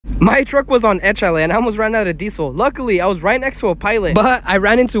My truck was on Echale and I almost ran out of diesel. Luckily, I was right next to a pilot, but I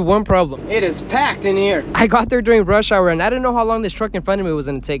ran into one problem. It is packed in here. I got there during rush hour and I didn't know how long this truck in front of me was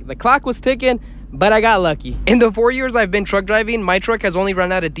gonna take. The clock was ticking, but I got lucky. In the 4 years I've been truck driving, my truck has only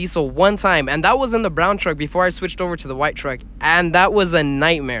run out of diesel one time, and that was in the brown truck before I switched over to the white truck, and that was a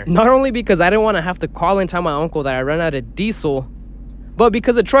nightmare. Not only because I didn't want to have to call and tell my uncle that I ran out of diesel, but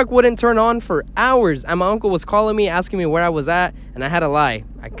because the truck wouldn't turn on for hours, and my uncle was calling me, asking me where I was at, and I had to lie.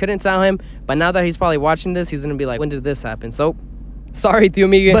 I couldn't tell him, but now that he's probably watching this, he's gonna be like, when did this happen? So, sorry, Tío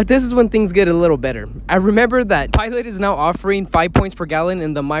Miguel. But this is when things get a little better. I remember that Pilot is now offering 5 points per gallon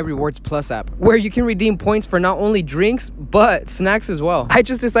in the My Rewards Plus app, where you can redeem points for not only drinks, but snacks as well. I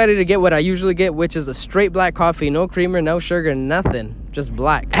just decided to get what I usually get, which is a straight black coffee, no creamer, no sugar, nothing, just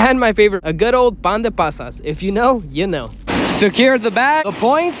black. And my favorite, a good old pan de pasas. If you know, you know. Secure the bag, the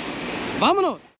points, vámonos.